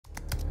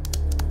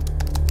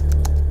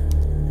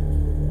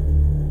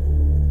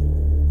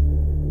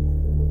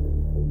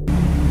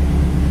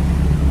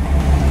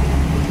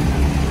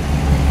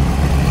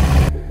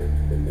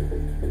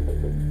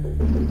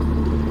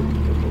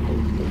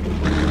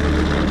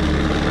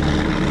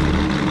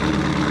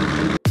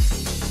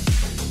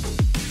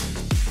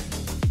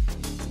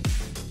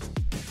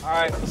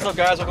Alright, what's up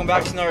guys? Welcome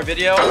back to another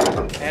video.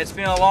 And it's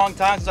been a long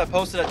time since I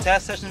posted a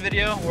test session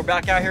video. We're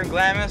back out here in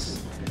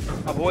Glamis.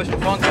 My boys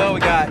from Funco,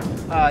 we got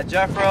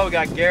Jeffro, we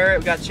got Garrett,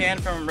 we got Chan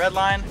from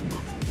Redline.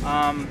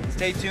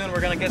 Stay tuned, we're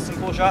gonna get some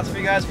cool shots for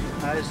you guys.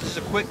 It's just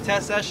a quick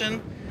test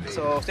session,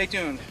 so stay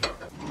tuned.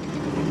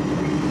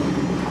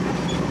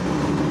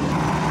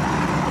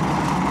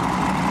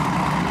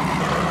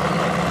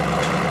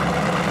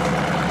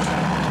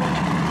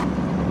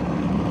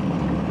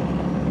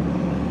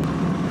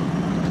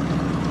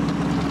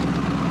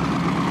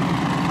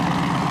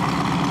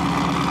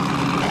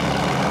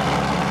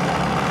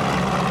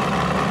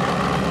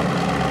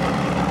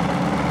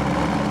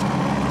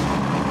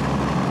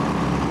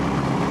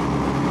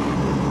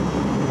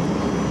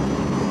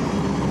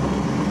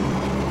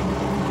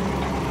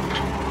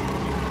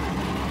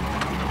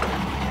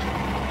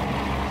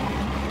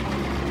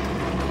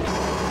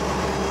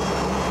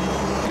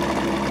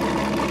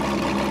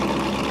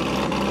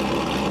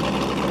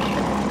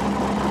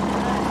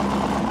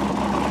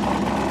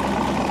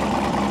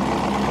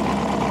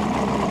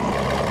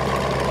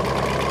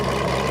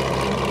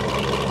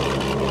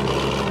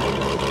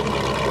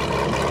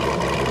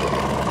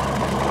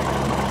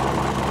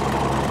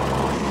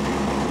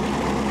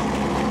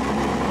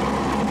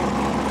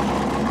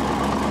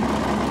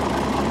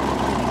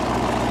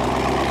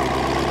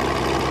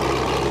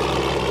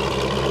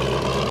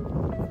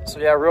 So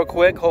yeah, real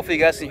quick, hopefully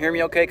you guys can hear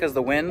me okay because of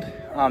the wind.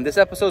 This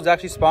episode is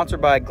actually sponsored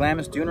by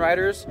Glamis Dune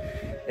Riders.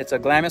 It's a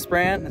Glamis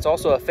brand. It's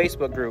also a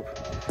Facebook group.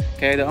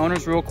 Okay, the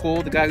owner's real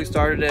cool. The guy who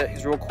started it,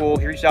 he's real cool.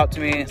 He reached out to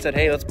me and said,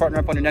 hey, let's partner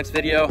up on your next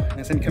video.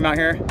 Next time you come out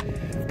here.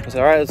 I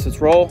said, all right,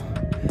 let's roll.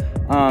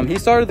 He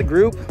started the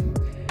group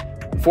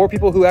for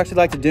people who actually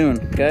like to dune,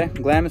 okay?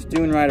 Glamis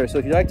Dune Riders. So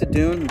if you like to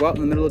dune, go out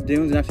in the middle of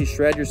dunes and actually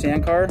shred your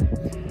sand car.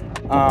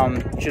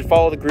 You should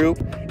follow the group.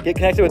 Get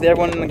connected with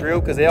everyone in the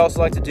group because they also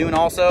like to dune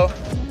also.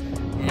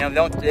 You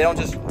know, they don't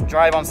just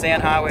drive on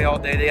sand highway all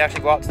day. They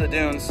actually go out to the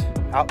dunes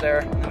out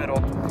there in the middle.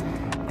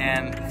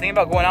 And the thing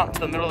about going out into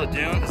the middle of the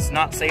dunes, it's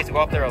not safe to go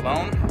out there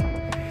alone.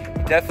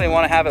 You definitely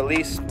want to have at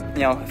least,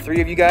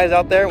 3 of you guys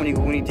out there when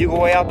you do go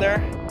way out there.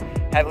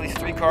 Have at least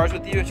 3 cars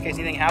with you in case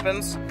anything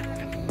happens.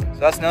 So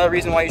that's another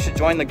reason why you should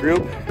join the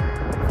group.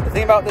 The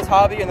thing about this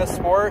hobby and this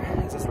sport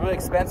is it's really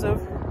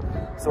expensive.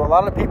 So a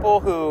lot of people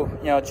who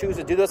choose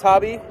to do this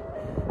hobby, they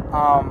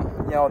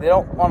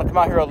don't want to come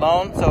out here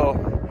alone.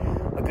 So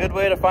a good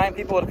way to find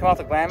people to come out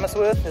to Glamis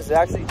with is to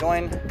actually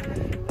join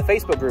the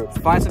Facebook group.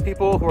 Find some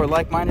people who are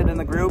like-minded in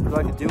the group, who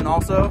like to dune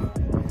also,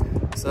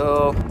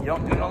 so you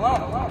don't dune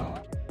alone.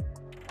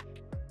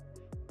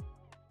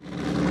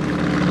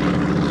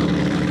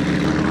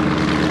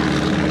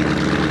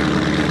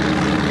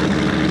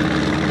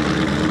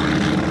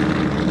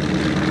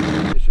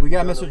 We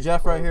got Mr.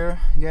 Jeff right here.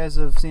 You guys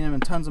have seen him in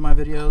tons of my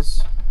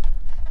videos.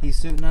 He's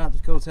suiting up to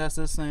go test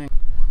this thing.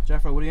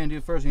 Jeffro, what are you gonna do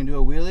first? Are you gonna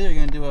do a wheelie or are you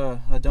gonna do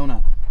a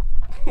donut?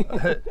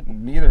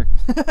 Neither.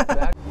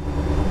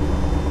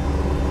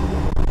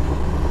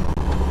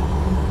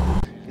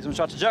 Give some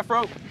shots to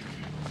Jeffro.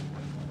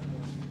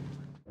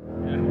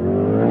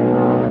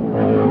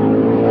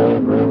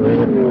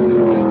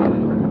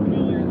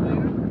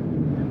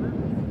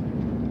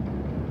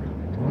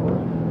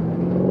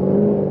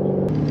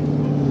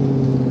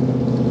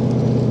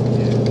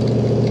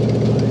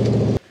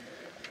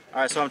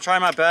 All right, so I'm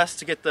trying my best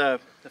to get the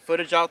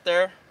footage out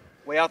there,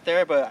 way out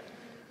there, but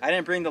I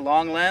didn't bring the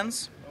long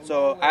lens.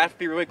 So I have to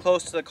be really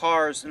close to the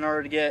cars in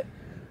order to get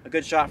a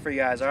good shot for you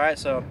guys, all right?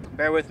 So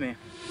bear with me.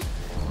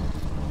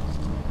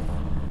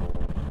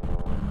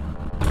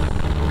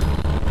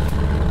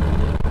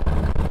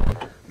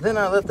 Then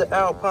I let the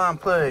Alpine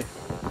play.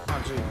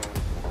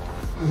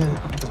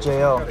 The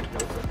JL.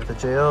 The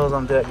JL's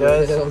on deck,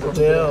 guys. The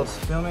JL's,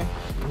 feel me?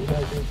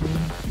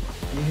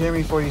 You hear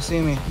me before you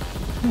see me.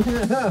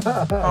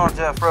 Come on,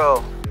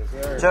 Jeffro.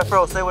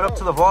 Jeffro, say what up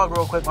to the vlog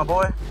real quick, my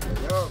boy.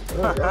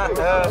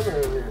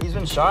 He's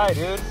been shy,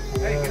 dude.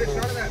 Hey, get a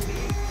shot of that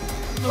meat.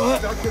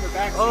 Stuck to the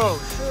back seat. Oh,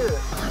 shit.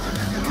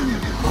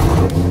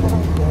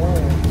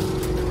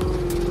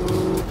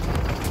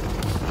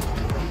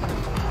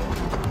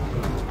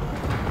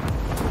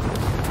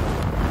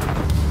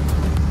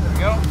 There we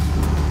go.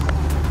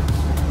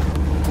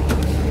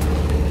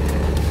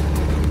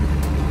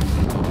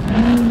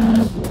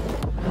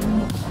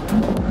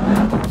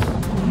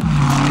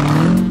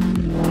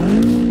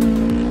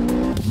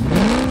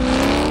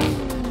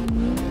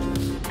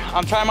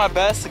 I'm trying my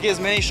best to get as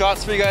many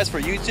shots for you guys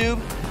for YouTube,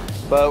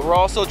 but we're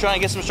also trying to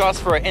get some shots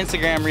for our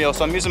Instagram reel,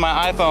 so I'm using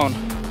my iPhone.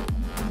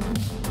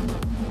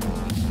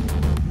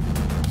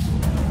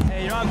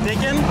 Hey, you know what I'm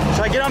thinking?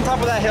 Should I get on top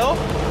of that hill?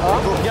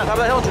 Huh? Get on top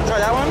of that hill? Should we try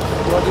that one?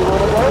 You want to do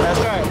one of those?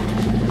 That's right.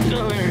 Get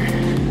over there.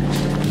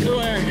 Get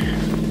over there.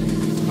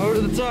 Over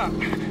to the top.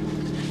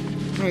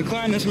 I'm gonna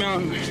climb this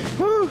mountain.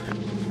 Woo!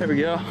 There we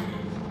go.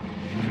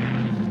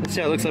 Let's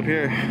see how it looks up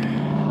here.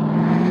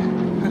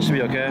 That should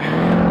be okay.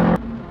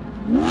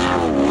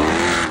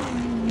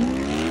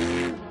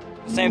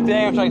 Same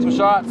thing, I'm trying to get some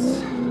shots.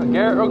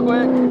 Garrett real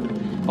quick.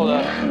 Hold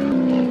up.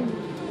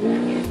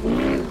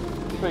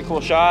 Pretty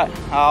cool shot.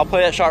 I'll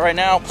play that shot right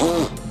now.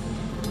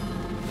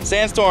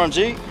 Sandstorm,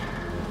 G.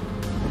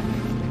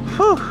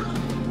 Whew.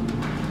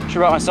 Should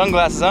brought my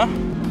sunglasses, huh? All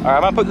right,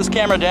 I'm gonna put this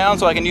camera down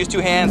so I can use 2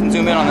 hands and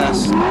zoom in on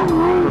this.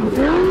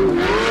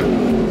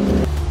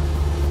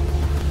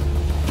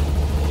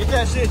 Get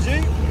that shit,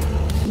 G.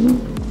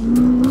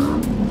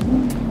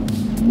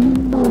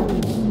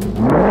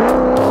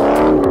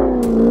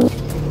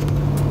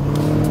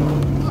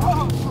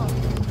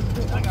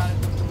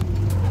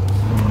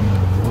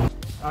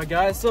 Alright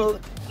guys, so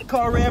the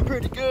car ran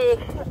pretty good.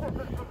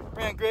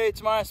 Ran great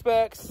to my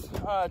specs.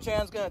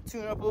 Chan's gonna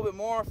tune up a little bit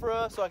more for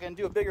us so I can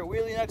do a bigger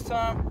wheelie next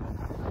time.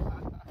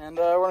 And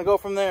we're gonna go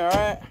from there,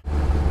 alright?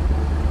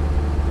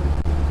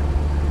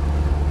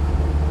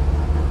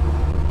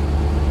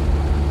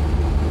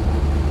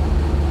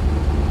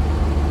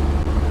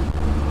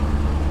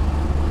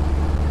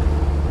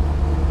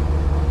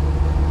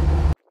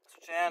 So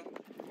Chan,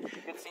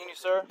 good seeing you,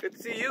 sir. Good to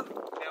see you. Been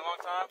a long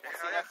time. We'll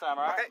see you next time,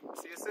 alright?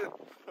 Okay, see you soon.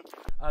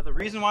 The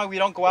reason why we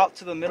don't go out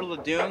to the middle of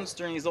the dunes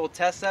during these little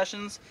test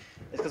sessions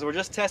is because we're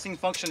just testing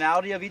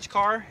functionality of each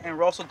car, and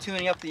we're also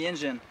tuning up the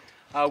engine.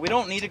 We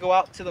don't need to go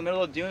out to the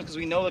middle of the dunes because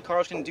we know the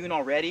cars can dune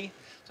already.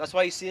 So that's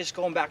why you see us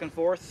going back and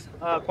forth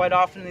quite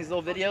often in these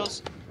little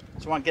videos.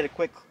 So I want to get a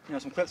quick,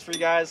 some clips for you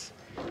guys.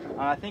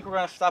 I think we're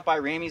going to stop by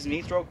Ramey's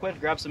Meats real quick,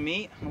 grab some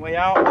meat on the way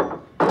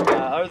out.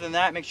 Other than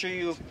that, make sure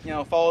you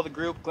follow the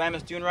group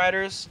Glamis Dune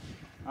Riders.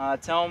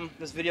 Tell them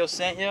this video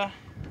sent you,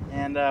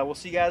 and we'll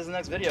see you guys in the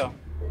next video.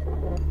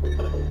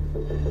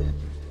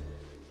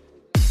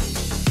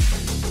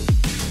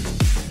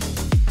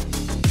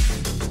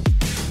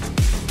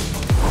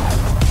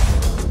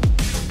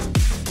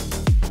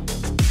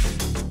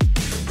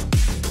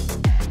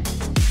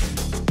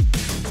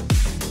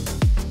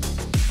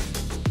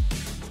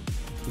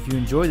 If you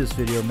enjoyed this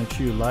video, make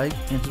sure you like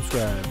and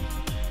subscribe.